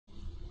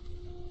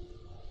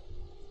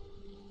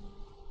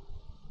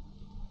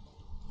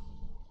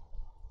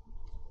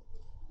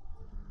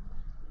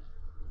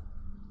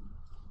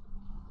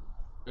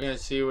We're gonna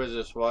see where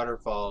this water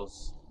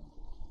falls.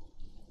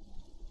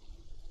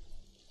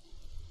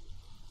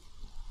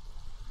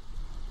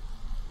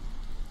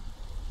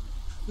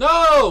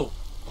 No!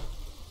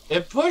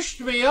 It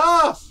pushed me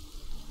off!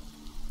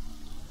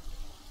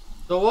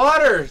 The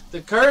water,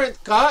 the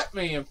current caught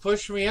me and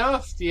pushed me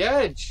off the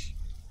edge.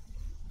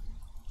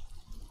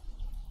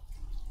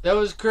 That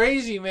was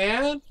crazy,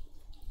 man.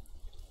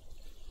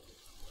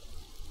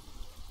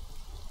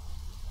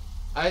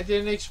 I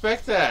didn't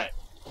expect that.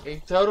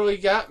 It totally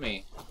got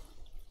me.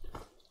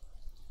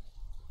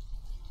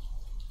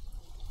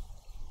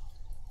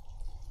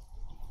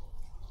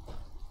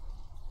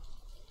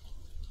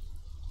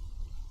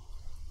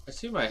 I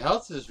see my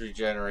health is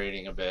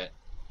regenerating a bit.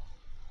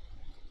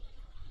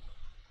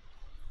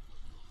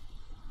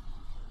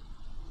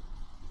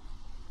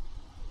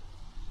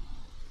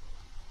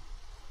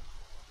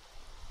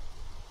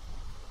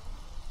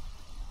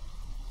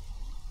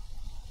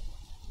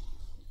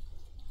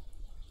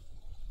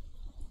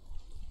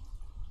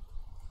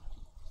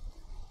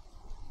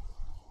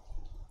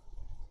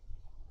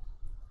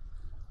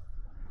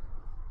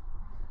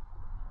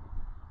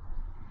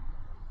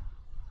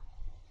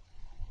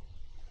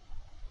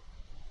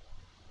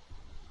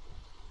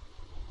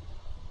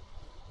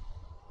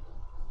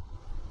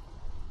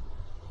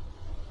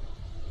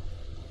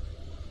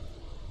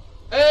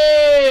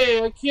 Hey,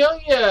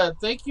 Akelia,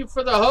 thank you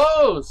for the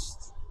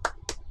host.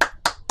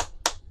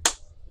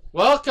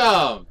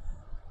 Welcome.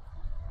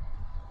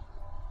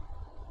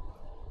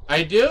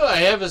 I do? I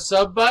have a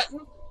sub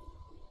button?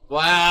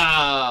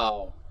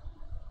 Wow.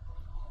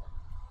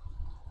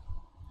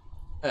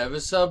 I have a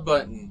sub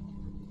button.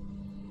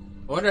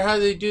 I wonder how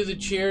they do the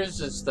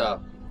cheers and stuff.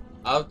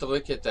 I'll have to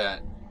look at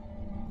that.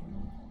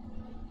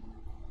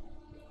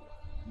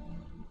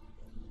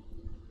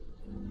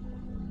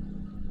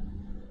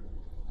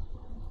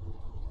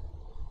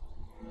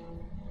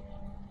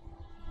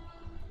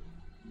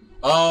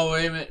 Oh,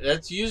 wait a minute.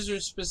 That's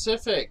user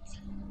specific.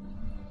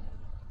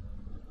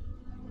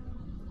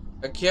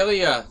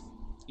 Akelia,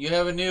 you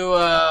have a new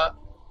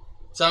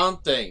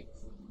sound thing.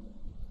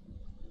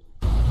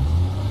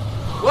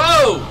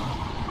 Whoa!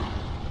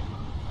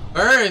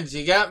 Burns,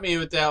 you got me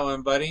with that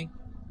one, buddy.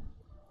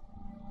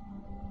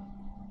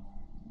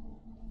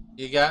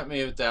 You got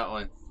me with that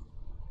one.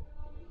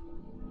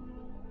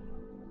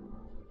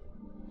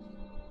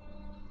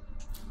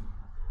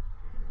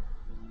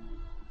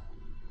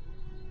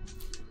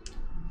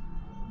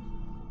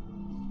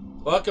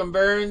 Welcome,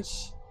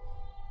 Burns.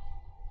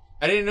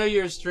 I didn't know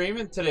you were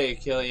streaming today,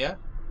 Akelia.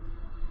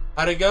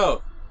 How'd it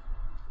go?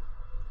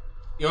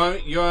 You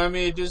want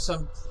me to do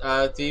some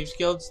Thieves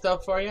Guild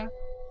stuff for you?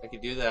 I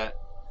could do that.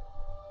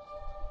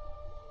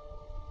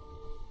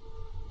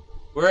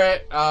 We're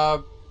at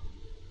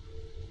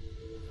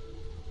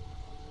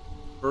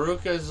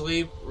Baruka's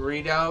Leap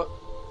readout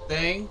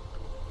thing.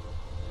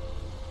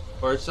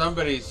 Or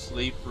somebody's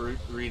sleep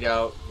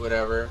readout,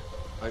 whatever.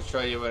 I'll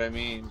show you what I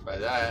mean by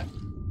that.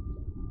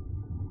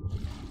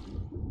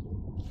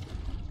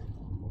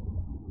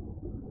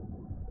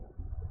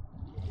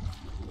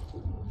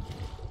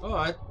 Oh,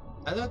 I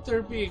thought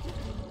there'd be a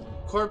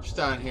corpse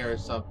down here or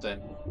something.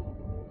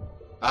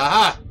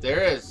 Aha! There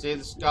it is. See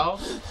the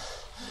skull?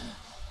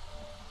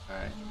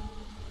 Alright.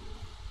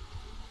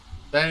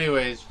 But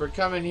anyways, we're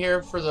coming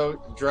here for the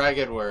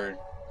dragon word.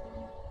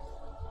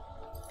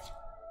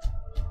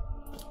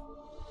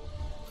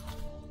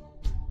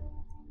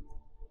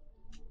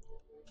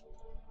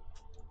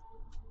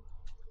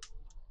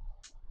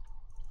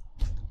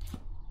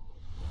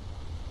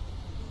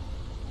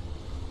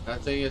 I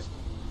think it's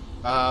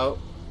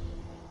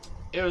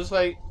it was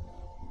like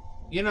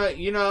you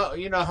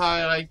know how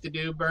I like to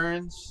do,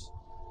 Burns?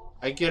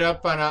 I get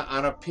up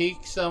on a peak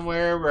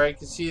somewhere where I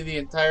can see the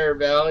entire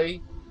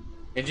valley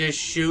and just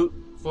shoot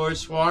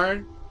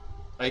Forsworn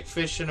like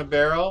fish in a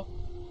barrel.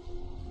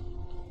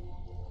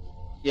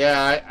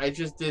 Yeah, I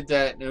just did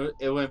that and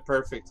it went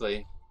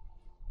perfectly.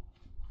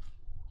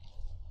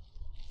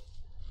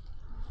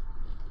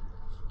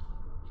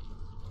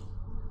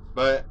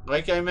 But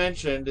like I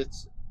mentioned,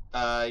 it's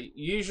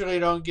usually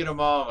don't get them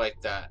all like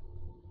that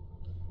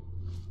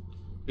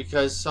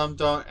because some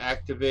don't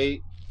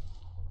activate.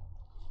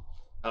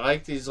 I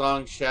like these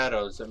long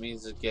shadows. That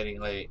means it's getting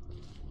late.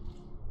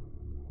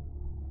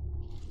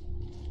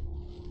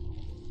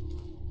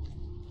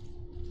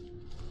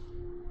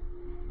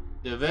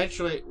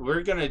 Eventually,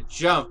 we're gonna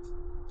jump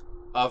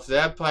off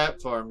that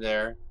platform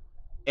there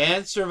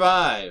and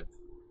survive.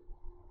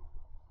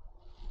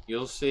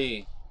 You'll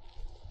see.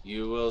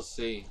 You will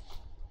see.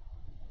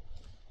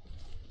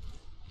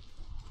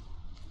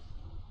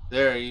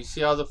 There, you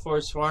see all the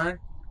Forsworn?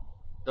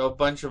 There's a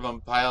bunch of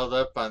them piled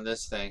up on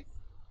this thing.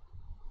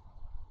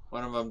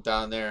 One of them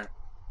down there.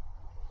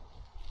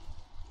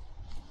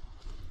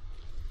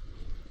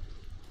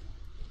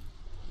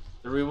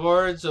 The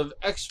rewards of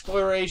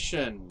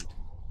exploration.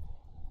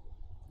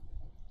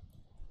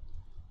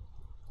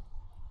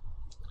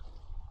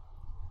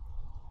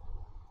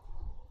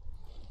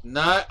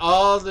 Not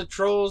all the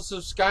trolls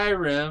of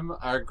Skyrim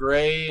are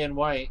gray and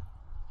white.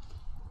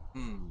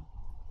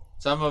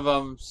 Some of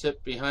them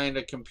sit behind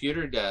a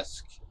computer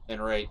desk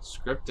and write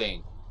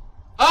scripting.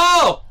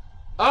 Oh!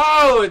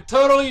 Oh, it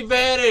totally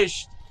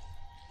vanished!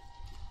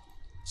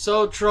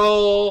 So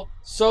troll,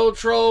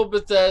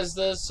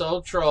 Bethesda, so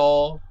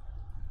troll.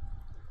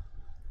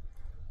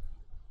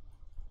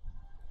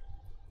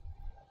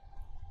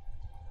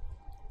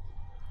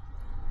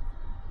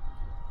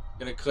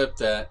 Gonna clip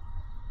that.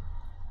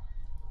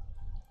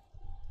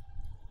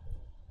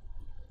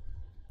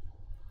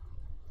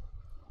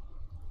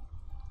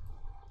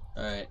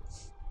 Alright.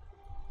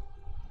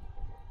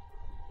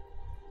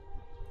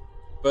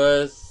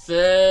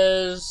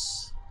 Bethesda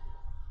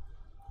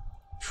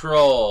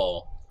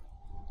troll.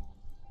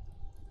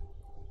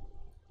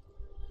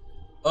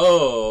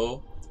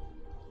 Oh,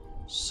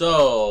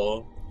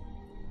 so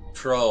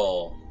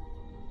troll.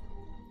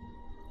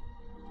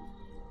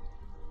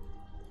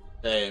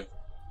 Dave.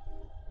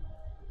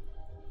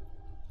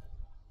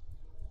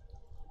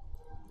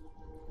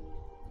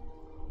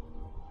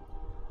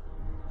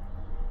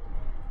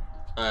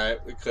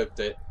 Alright, we clipped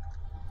it.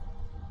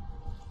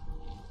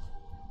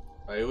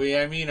 By we,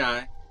 I mean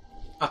I.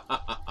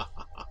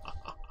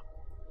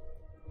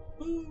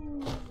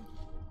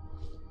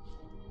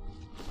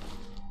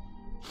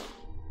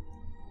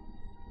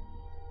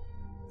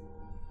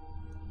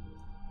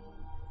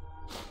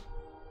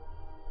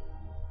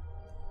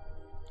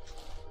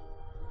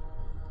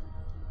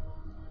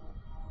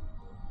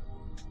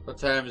 What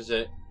time is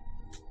it?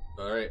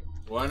 Alright,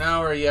 1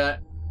 hour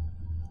yet.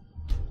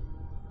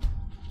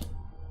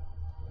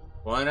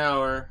 1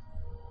 hour.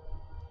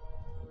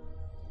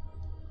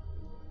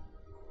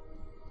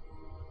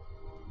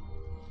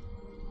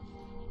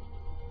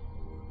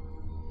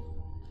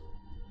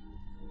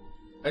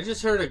 I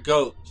just heard a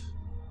goat.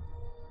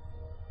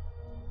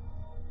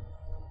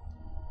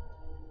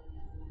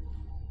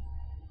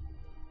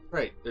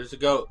 Right, there's a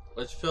goat.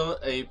 Let's fill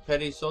a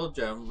petty soul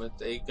gem with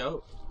a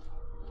goat.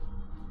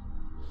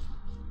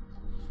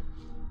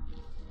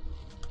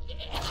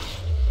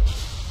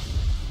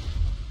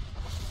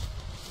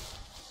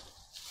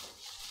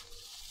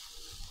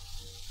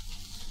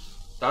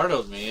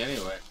 Startled me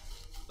anyway.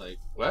 Like,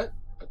 what?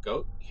 A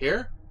goat?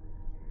 Here?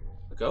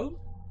 A goat?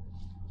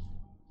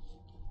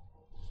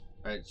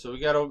 Alright, so we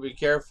gotta be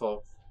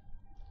careful.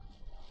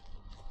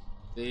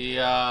 The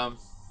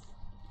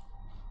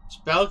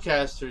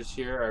spellcasters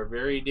here are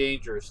very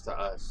dangerous to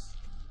us.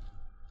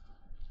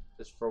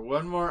 Just for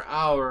 1 more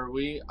hour,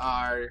 we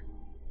are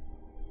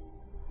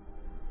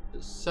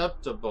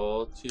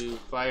susceptible to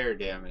fire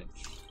damage.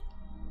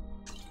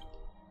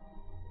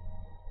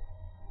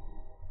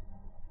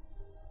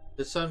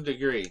 To some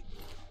degree.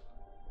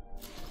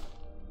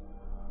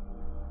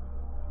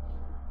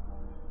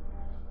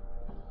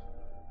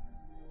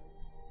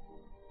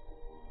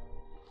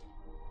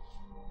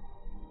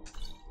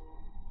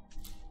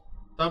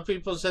 Some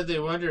people said they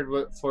wondered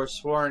what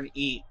Forsworn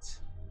eat.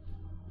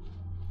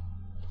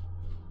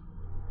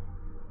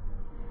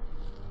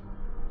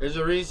 There's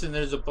a reason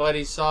there's a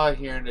bloody saw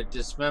here and a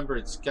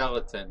dismembered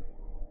skeleton.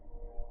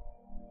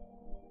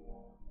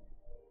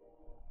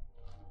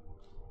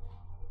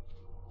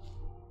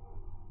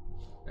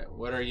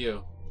 What are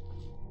you?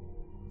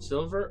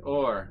 Silver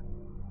ore.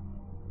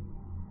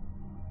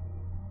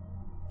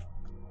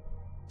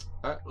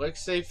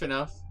 Looks safe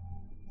enough.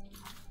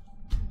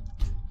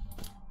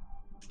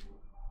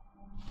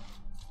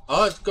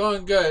 Oh, it's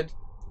going good.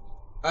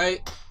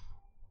 I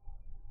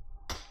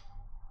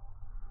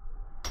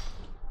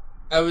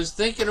was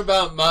thinking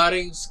about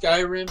modding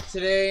Skyrim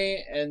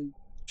today and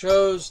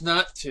chose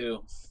not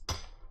to.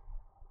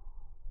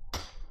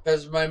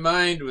 Because my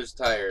mind was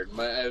tired.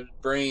 My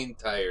brain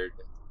tired.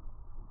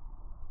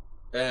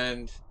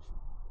 And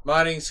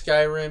modding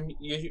Skyrim,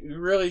 you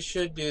really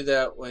should do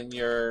that when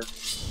you're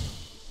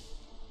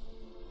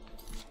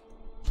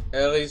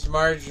at least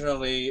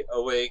marginally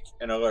awake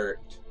and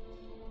alert.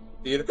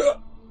 You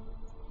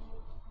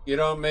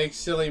don't make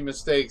silly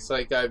mistakes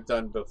like I've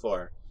done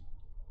before.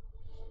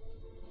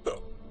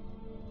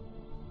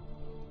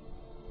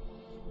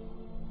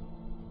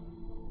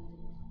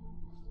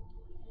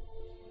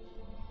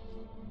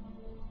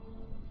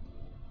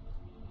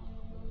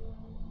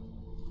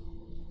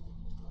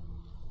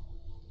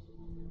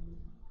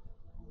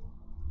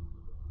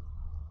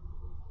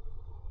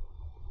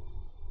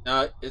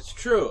 Now, it's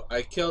true,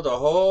 I killed a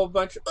whole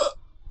bunch of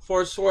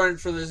Forsworn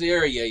for this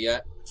area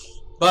yet,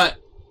 but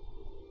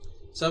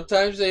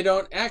sometimes they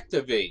don't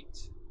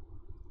activate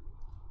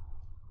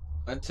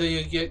until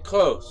you get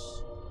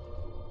close.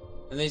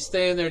 And they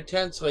stay in their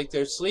tents like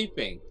they're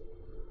sleeping.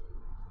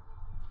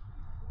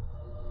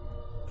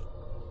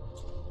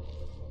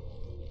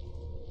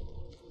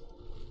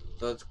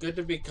 So it's good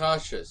to be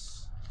cautious.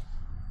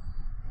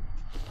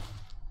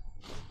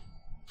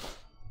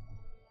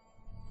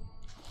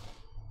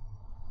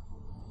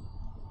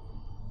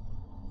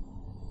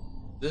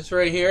 This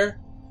right here,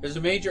 there's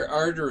a major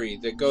artery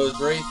that goes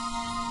right...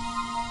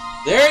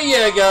 There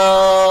you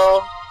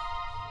go!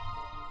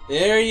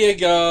 There you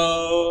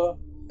go,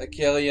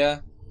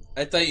 Achillia.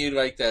 I thought you'd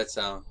like that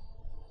sound.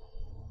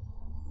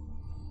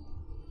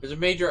 There's a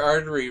major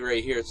artery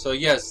right here. So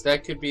yes,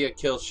 that could be a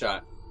kill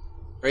shot.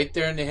 Right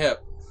there in the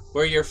hip.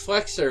 Where your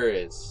flexor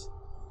is.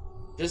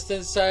 Just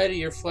inside of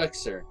your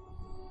flexor.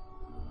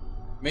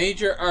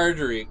 Major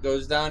artery. It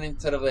goes down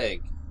into the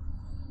leg.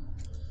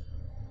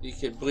 You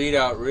could bleed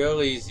out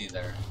real easy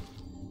there.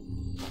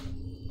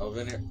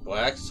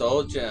 Black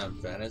soul gem.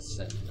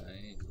 Venison.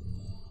 Nice.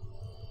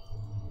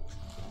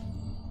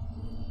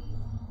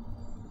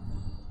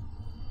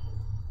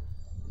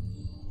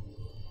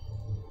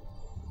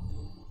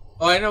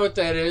 Oh, I know what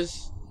that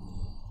is.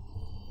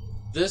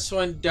 This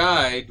one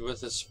died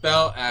with a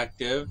spell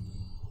active.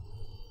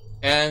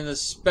 And the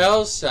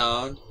spell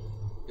sound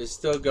is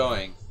still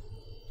going.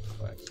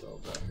 Black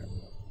soul,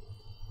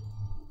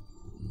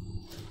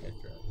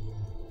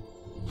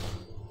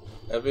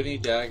 ebony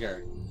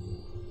dagger.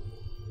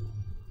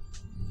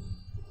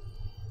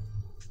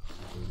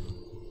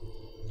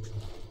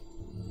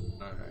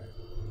 Alright.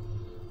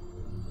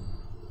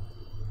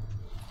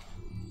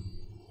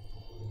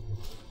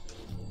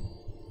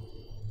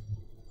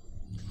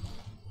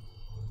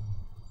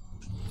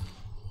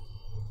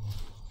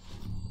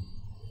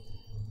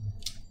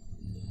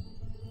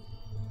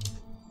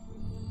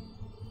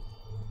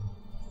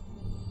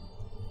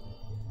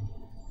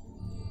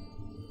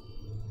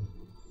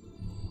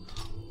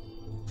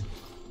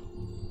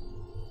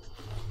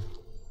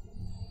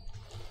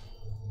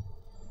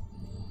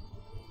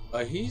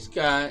 He's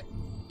got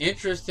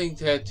interesting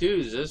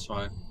tattoos, this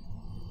one.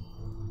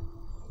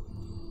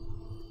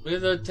 Look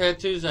at the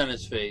tattoos on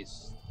his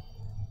face.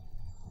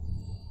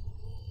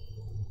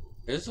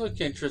 This look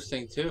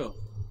interesting too.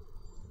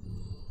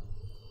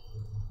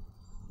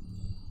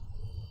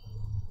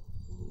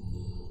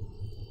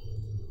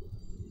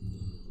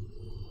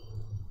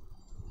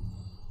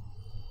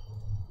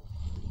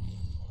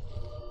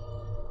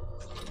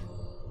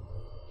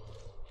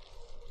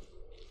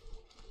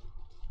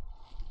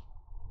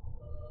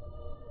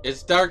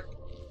 It's dark.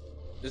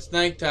 It's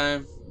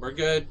nighttime. We're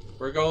good.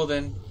 We're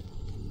golden.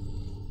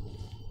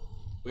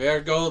 We are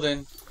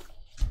golden.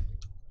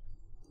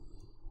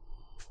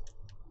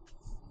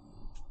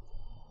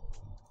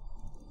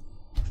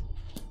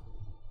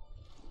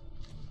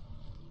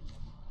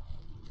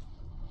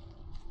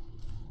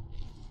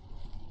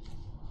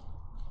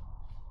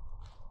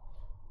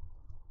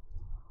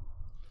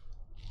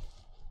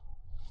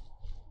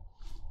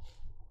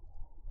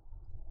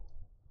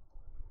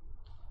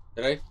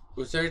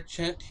 Was there a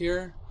chant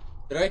here?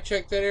 Did I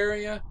check that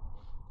area?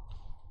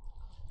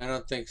 I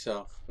don't think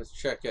so. Let's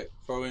check it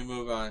before we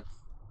move on.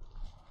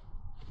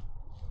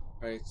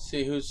 Alright,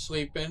 see who's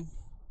sleeping.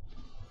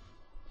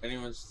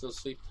 Anyone still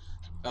asleep?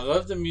 I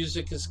love the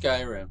music of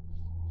Skyrim.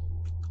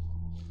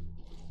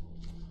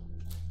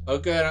 Oh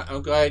good,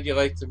 I'm glad you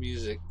like the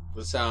music,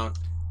 the sound.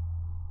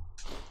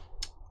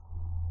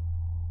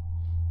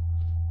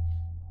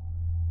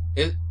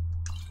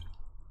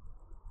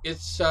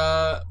 It's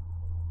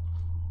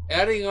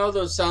adding all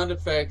those sound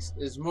effects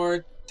is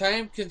more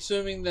time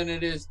consuming than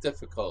it is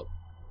difficult.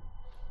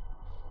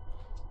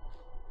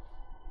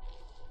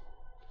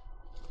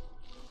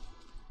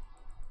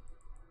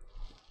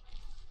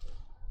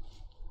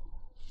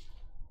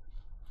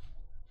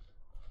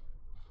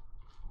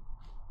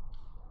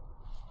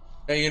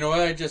 Hey, you know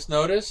what I just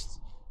noticed?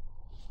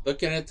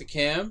 Looking at the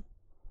cam,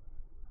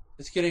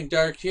 it's getting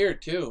dark here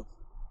too.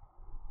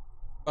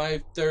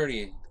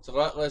 5:30. It's a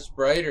lot less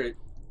brighter.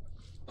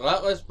 A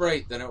lot less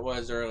bright than it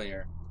was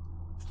earlier.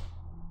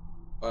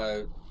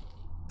 Of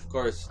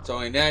course, it's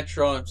only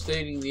natural. I'm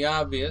stating the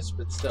obvious,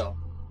 but still.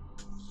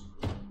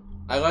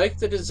 I like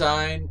the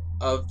design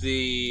of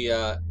the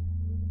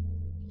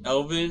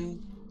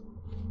Elven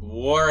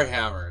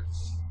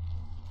Warhammers.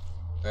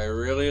 I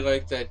really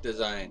like that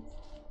design.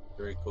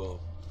 Very cool.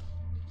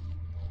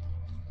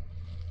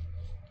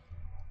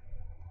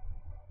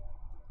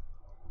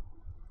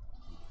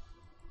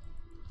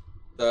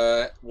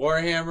 The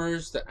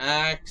Warhammers, the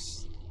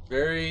axe,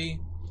 very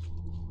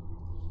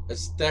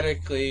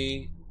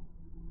aesthetically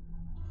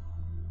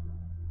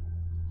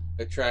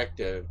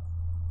attractive.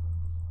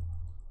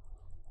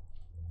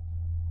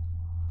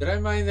 Did I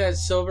mine that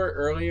silver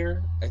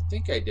earlier? I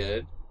think I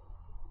did.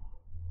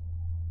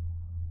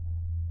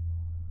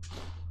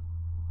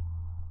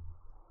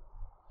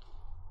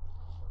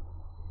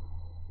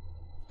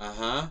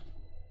 Uh-huh.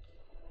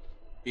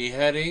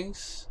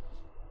 Beheadings.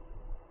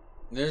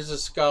 And there's a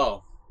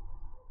skull.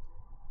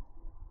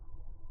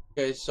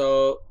 Okay,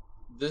 so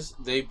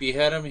they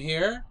behead him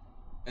here,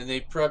 and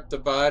they prep the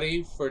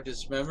body for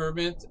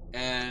dismemberment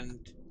and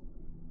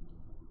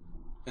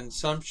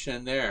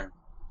consumption there.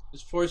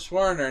 These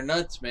Forsworn are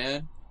nuts,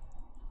 man.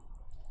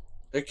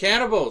 They're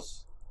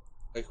cannibals,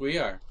 like we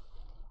are.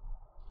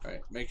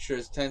 Alright, make sure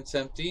his tent's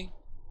empty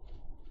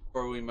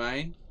before we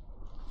mine.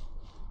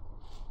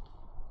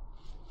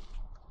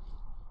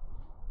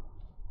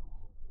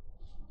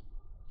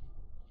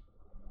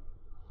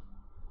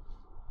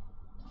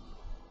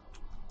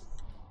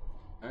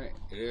 Alright,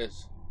 it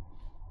is.